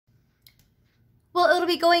Well, it'll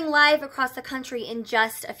be going live across the country in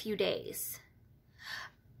just a few days.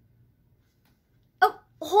 Oh,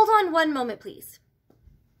 hold on one moment, please.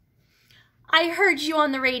 I heard you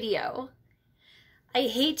on the radio. I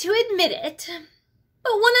hate to admit it,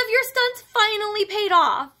 but one of your stunts finally paid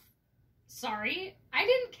off. Sorry, I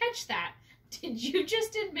didn't catch that. Did you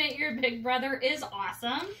just admit your big brother is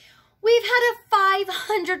awesome? We've had a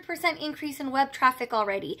 500% increase in web traffic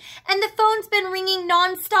already, and the phone's been ringing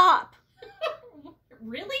nonstop.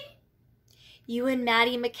 Really? You and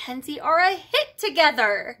Maddie Mackenzie are a hit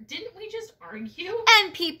together. Didn't we just argue?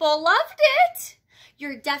 And people loved it.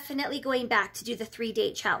 You're definitely going back to do the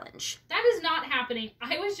 3-date challenge. That is not happening.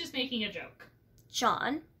 I was just making a joke.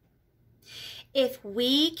 John, if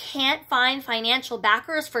we can't find financial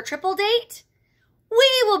backers for triple date,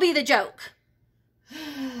 we will be the joke.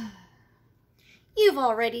 You've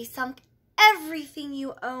already sunk everything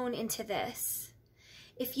you own into this.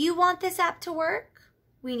 If you want this app to work,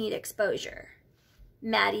 we need exposure.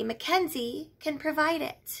 Maddie Mackenzie can provide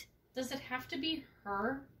it. Does it have to be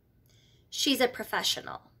her? She's a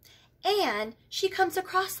professional, and she comes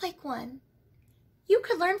across like one. You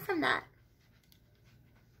could learn from that.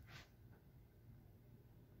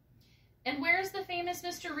 And where's the famous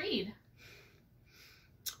Mr. Reed?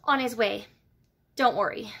 On his way. Don't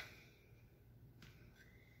worry.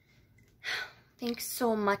 Thanks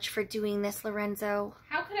so much for doing this, Lorenzo.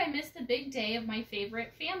 How could I miss the big day of my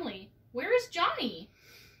favorite family? Where is Johnny?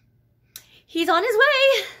 He's on his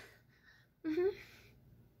way.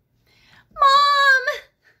 Mom!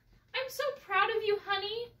 I'm so proud of you,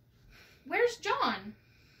 honey. Where's John?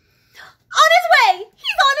 On his way!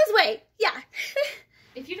 He's on his way! Yeah.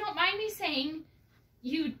 If you don't mind me saying,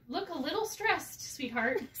 you look a little stressed,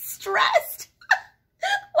 sweetheart. Stressed?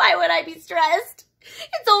 Why would I be stressed?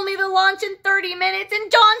 It's only the launch in 30 minutes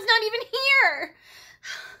and John's not even here.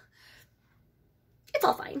 It's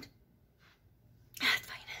all fine. It's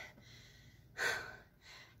fine.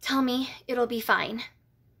 Tell me it'll be fine.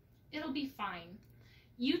 It'll be fine.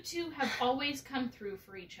 You two have always come through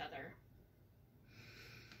for each other.